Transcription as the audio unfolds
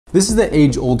This is the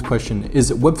age-old question.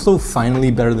 Is Webflow finally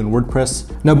better than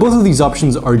WordPress? Now, both of these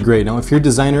options are great. Now, if you're a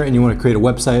designer and you want to create a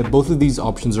website, both of these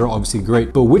options are obviously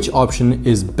great, but which option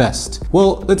is best?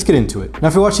 Well, let's get into it. Now,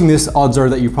 if you're watching this, odds are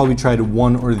that you've probably tried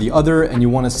one or the other and you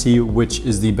want to see which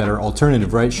is the better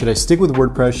alternative, right? Should I stick with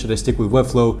WordPress? Should I stick with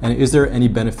Webflow? And is there any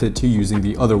benefit to using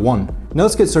the other one? Now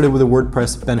let's get started with the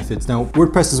WordPress benefits. Now,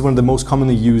 WordPress is one of the most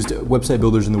commonly used website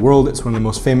builders in the world. It's one of the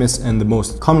most famous and the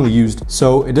most commonly used,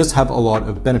 so it does have a lot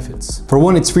of benefits. For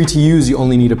one, it's free to use. You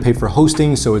only need to pay for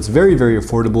hosting, so it's very, very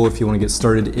affordable if you want to get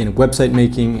started in website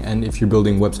making and if you're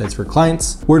building websites for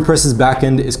clients. WordPress's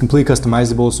backend is completely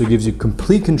customizable, so it gives you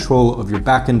complete control of your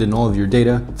backend and all of your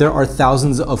data. There are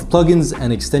thousands of plugins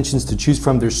and extensions to choose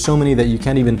from. There's so many that you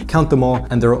can't even count them all,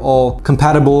 and they're all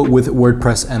compatible with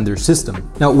WordPress and their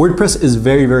system. Now, WordPress is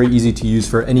very, very easy to use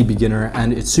for any beginner,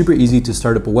 and it's super easy to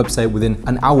start up a website within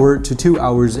an hour to 2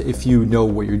 hours if you know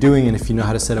what you're doing and if you know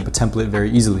how to set up a template very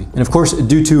easily. And of course,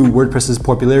 due to WordPress's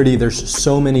popularity, there's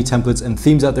so many templates and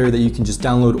themes out there that you can just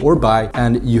download or buy,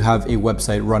 and you have a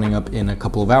website running up in a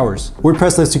couple of hours.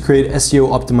 WordPress lets you create SEO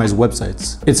optimized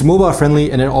websites. It's mobile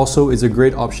friendly, and it also is a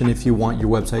great option if you want your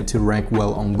website to rank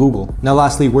well on Google. Now,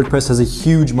 lastly, WordPress has a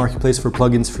huge marketplace for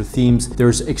plugins for themes.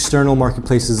 There's external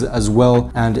marketplaces as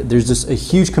well, and there's just a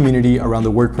huge community around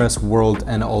the WordPress world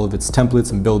and all of its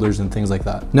templates and builders and things like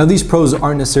that. Now, these pros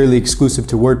aren't necessarily exclusive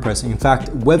to WordPress. In fact,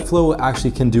 Webflow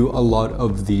actually can do a lot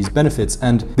of these benefits,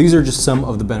 and these are just some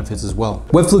of the benefits as well.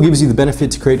 Webflow gives you the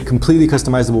benefit to create completely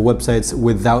customizable websites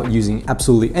without using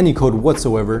absolutely any code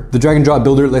whatsoever. The drag and drop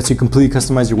builder lets you completely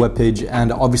customize your web page,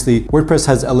 and obviously WordPress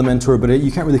has Elementor, but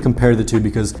you can't really compare the two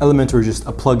because Elementor is just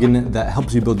a plugin that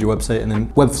helps you build your website, and then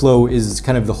Webflow is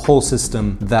kind of the whole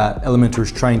system that Elementor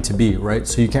is trying to be, right?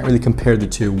 So you can't really compare the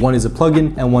two. One is a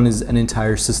plugin and one is an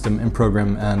entire system and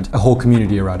program and a whole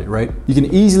community around it, right? You can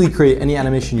easily create any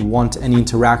animation you want, any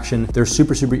interaction. They're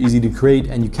super, super easy to create,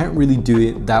 and you can't really do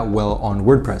it that well on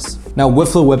WordPress. Now,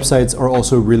 Webflow websites are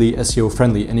also really SEO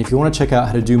friendly, and if you want to check out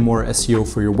how to do more SEO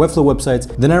for your Webflow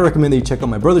websites, then I recommend that you check out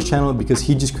my brother's channel because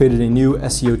he just created a new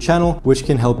SEO channel which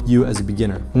can help you as a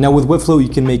beginner. Now, with Webflow, you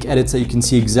can make edits that you can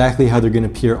see exactly how they're going to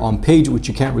appear on page, which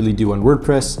you can't really do on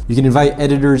WordPress. You can invite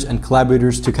editors and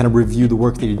collaborators to kind of review the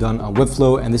work that you've done on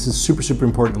Webflow, and this is super, super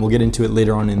important, and we'll get into it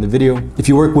later on in the video. If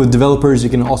you work with developers, you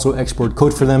can also export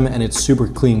code for them, and it's super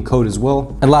clean code as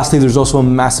well. And lastly, there's also a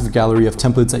massive gallery of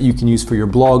templates that you can use for your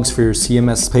blogs, for your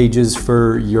CMS pages,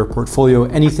 for your portfolio,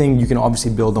 anything you can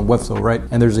obviously build on Webflow, right?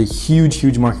 And there's a huge,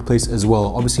 huge marketplace as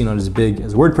well. Obviously not as big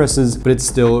as WordPress's, but it's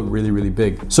still really, really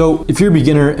big. So if you're a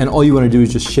beginner and all you want to do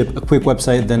is just ship a quick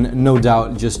website, then no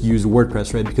doubt just use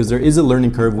WordPress, right? Because there is a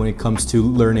learning curve when it comes to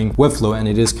learning Webflow, and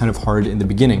it is kind of hard in the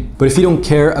beginning. But if you don't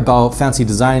care about fancy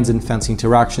designs and fancy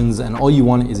interactions and all you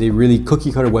want is a really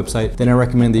cookie cutter website, then I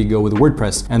recommend that you go with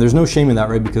WordPress. And there's no shame in that,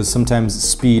 right? Because sometimes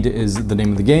speed is the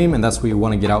name of the game, and that's what you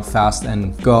want to get out fast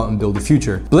and go out and build the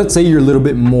future. But let's say you're a little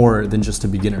bit more than just a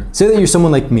beginner. Say that you're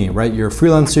someone like me, right? You're a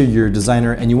freelancer, you're a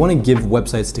designer, and you want to give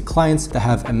websites to clients that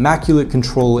have immaculate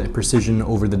control and precision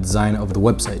over the design of the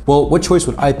website. Well, what choice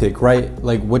would I pick, right?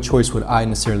 Like, what choice would I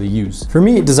necessarily use? For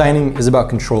me, designing is about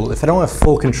control. If I don't have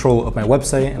full control of my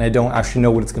website and I don't actually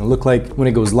know what it's going to look like when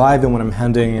it goes live and when I'm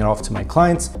handing it off to my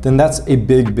clients, then that's a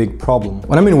big, big problem.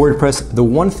 When I'm in WordPress, the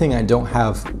one thing I don't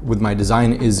have with my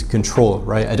design is control,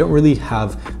 right? I don't really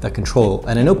have that control.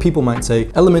 And I know people might say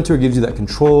Elementor gives you that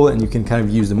control and you can kind of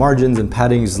use the margins and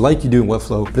paddings like you do in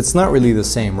Webflow, but it's not really the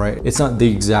same, right? It's not the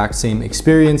exact same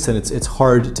experience, and it's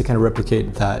hard to kind of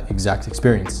replicate that exact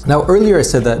experience. Now, earlier I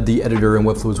said that the editor in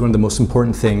Webflow is one of the most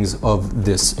important things of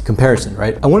this comparison,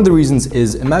 right? And one of the reasons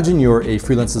is, imagine you're a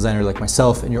freelance designer like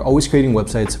myself and you're always creating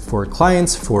websites for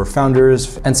clients, for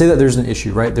founders, and say that there's an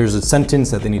issue, right? There's a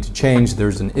sentence that they need to change,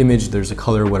 there's an image, there's a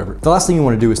color, whatever. The last thing you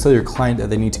want to do is tell your client that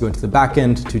they need to go into the back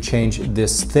end to change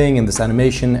this thing and this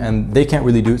animation, and they can't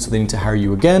really do it, so they need to hire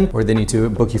you again, or they need to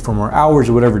book you for more hours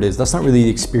or whatever it is. That's not really the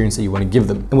experience that you want to give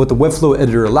them. And what the Webflow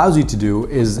editor allows you to do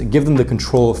is give them the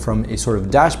control from a sort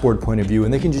of dashboard point of view,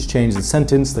 and they can just change the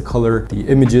sentence, the color, the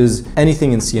images,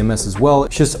 anything in CMS as well.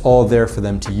 It's just all there for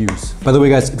them to use. By the way,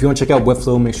 guys, if you want to check out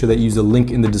Webflow, make sure that you use the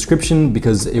link in the description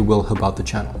because it will help out the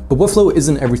channel. But Webflow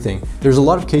isn't everything. There's a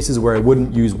lot of cases where I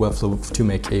wouldn't use Webflow to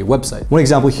make a website. One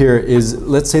example here is,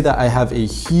 let's say that I have a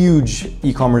huge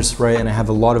e-commerce, right? And I have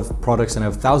a lot of products and I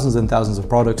have thousands and thousands of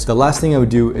products. The last thing I would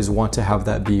do is want to have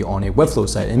that be on a Webflow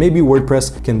site. And maybe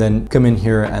WordPress can then come in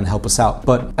here and help us out.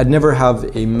 But I'd never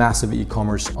have a massive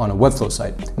e-commerce on a Webflow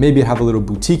site. Maybe I'd have a little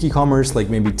boutique e-commerce, like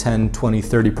maybe 10, 20,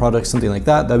 30 products, something like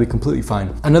that, that'd be completely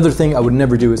fine. Another thing I would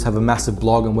never do is have a massive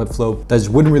blog on Webflow. That just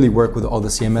wouldn't really work with all the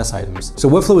CMS items. So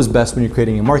Webflow is best when you're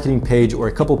creating a marketing page or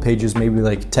a couple pages, maybe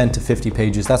like 10 to 50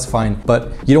 pages, that's fine,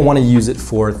 but you don't want to use it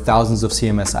for thousands of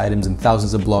CMS items and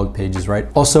thousands of blog pages, right?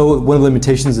 Also, one of the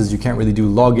limitations is you can't really do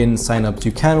login signups.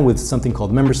 You can with something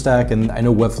called MemberStack, and I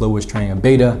know Webflow was trying a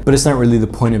beta, but it's not really the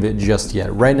point of it just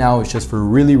yet. Right now, it's just for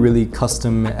really, really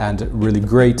custom and really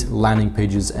great landing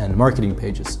pages and marketing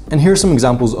pages. And here are some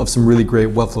examples of some really great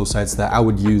Webflow sites that I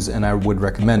would use and I would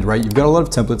recommend, right? You've got a lot of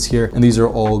templates here, and these are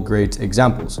all great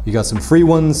examples. You got some free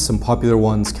ones, some popular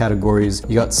ones, categories,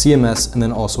 you got CMS, and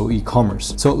then also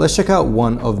e-commerce. So let's check out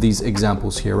one of these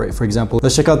examples here, right? For example,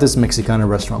 let's check out this Mexicana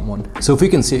restaurant one. So if we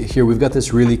can see it here, we've got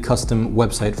this really custom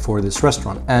website for this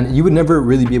restaurant, and you would never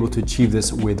really be able to achieve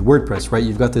this with WordPress, right?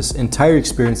 You've got this entire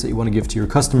experience that you want to give to your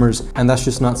customers, and that's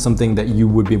just not something that you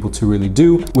would be able to really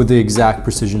do with the exact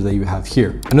precision that you have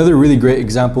here. Another really great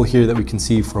example here that we can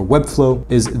see for Webflow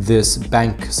is this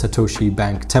Bank Satoshi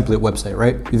Bank template website,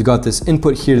 right? You've got this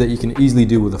input here that you can easily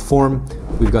do with a form.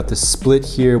 We've got this split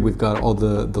here. We've got all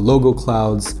the logo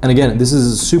clouds. And again, this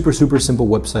is a super, super simple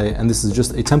website, and this is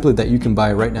just a template that you can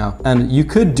buy right now. And you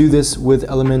could do this with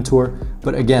Elementor,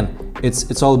 but again,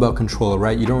 it's all about control,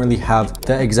 right? You don't really have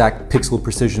that exact pixel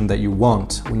precision that you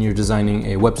want when you're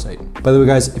designing a website. By the way,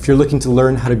 guys, if you're looking to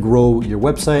learn how to grow your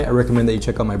website, I recommend that you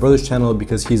check out my brother's channel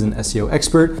because he's an SEO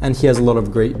expert and he has a lot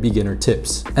of great beginner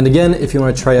tips. And again, if you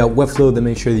want to try out Webflow, then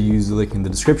make sure that you use the link in the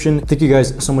description. Thank you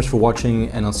guys so much for watching,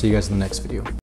 and I'll see you guys in the next video.